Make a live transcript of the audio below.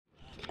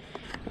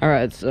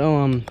Alright,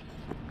 so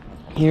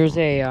here's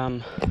a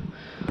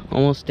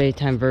almost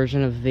daytime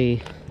version of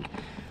the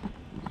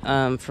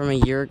from a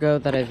year ago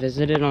that I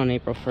visited on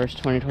April 1st,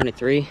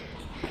 2023.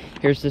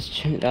 Here's this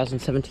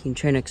 2017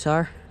 Trane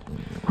XR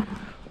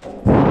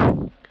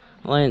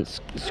Alliance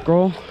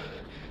Scroll.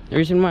 The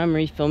reason why I'm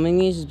refilming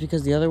these is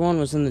because the other one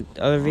was in the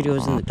other video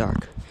was in the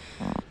dark.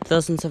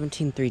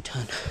 2017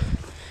 3-ton.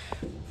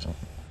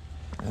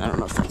 I don't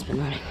know if that's been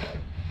running.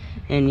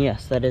 And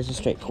yes, that is a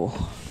straight pull.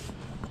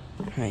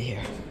 Right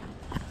here.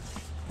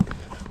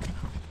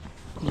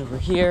 And over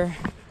here,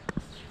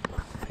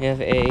 we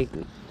have a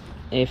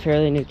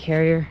fairly new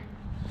carrier,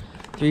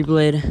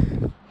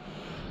 3-blade.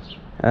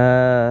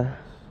 That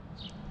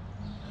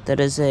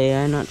is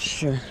I'm not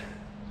sure.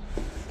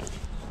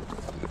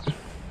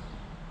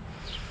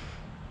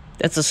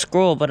 That's a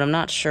scroll, but I'm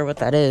not sure what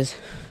that is.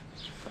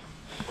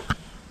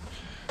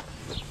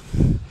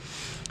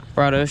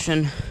 Broad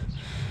Ocean,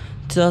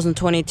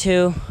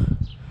 2022,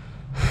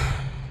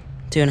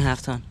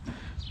 2.5 ton.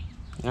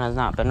 It has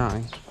not been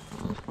running.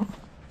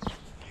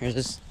 Here's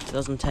this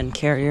 2010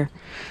 carrier,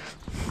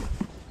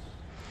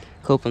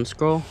 Copeland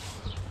Scroll,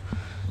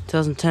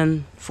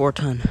 2010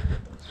 4-ton.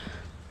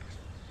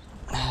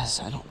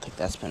 I don't think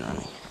that's been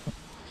running.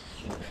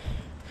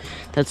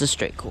 That's a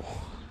straight cool.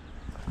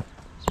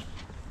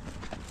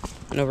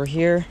 And over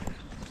here,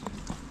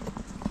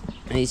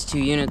 these two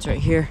units right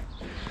here,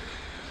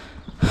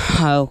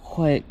 Heil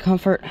Quiet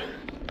Comfort.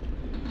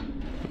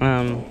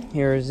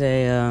 Here's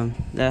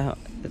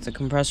it's a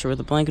compressor with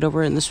a blanket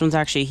over it, and this one's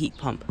actually a heat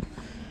pump.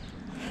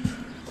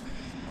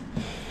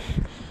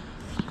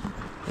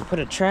 They put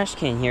a trash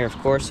can here, of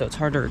course, so it's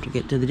harder to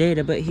get to the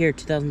data, but here,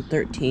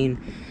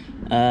 2013,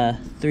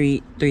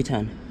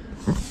 3-ton.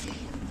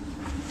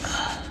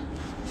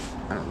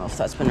 I don't know if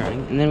that's been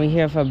running. And then we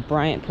have a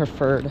Bryant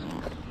Preferred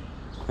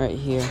right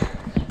here.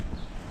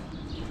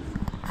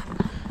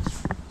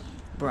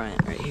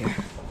 Bryant right here.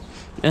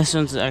 This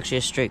one's actually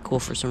a straight cool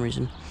for some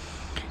reason.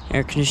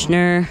 Air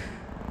conditioner.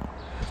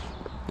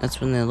 That's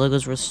when the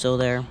logos were still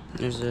there.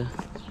 There's a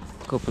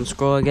Copeland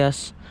Scroll, I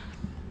guess.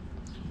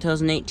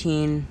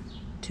 2018,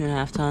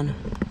 2.5 ton.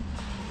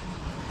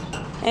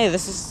 Hey,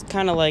 this is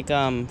kind of like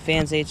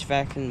Fans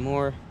HVAC and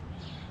more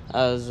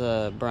as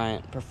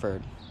Bryant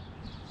Preferred.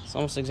 It's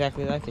almost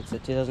exactly like it's a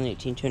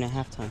 2018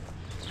 2.5 ton.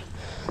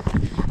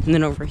 And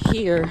then over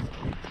here,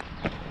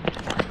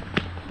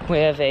 we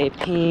have a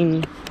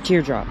Payne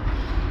teardrop.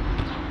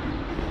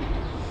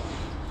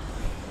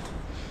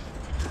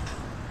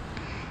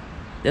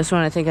 This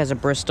one I think has a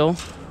Bristol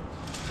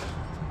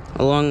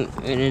and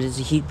it is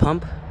a heat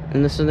pump.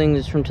 And this thing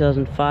is from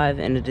 2005,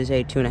 and it is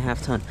a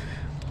 2.5 ton.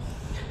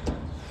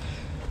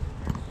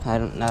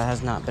 That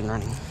has not been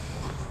running.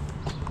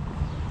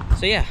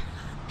 So yeah,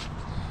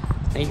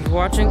 thank you for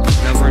watching.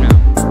 Over and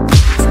out.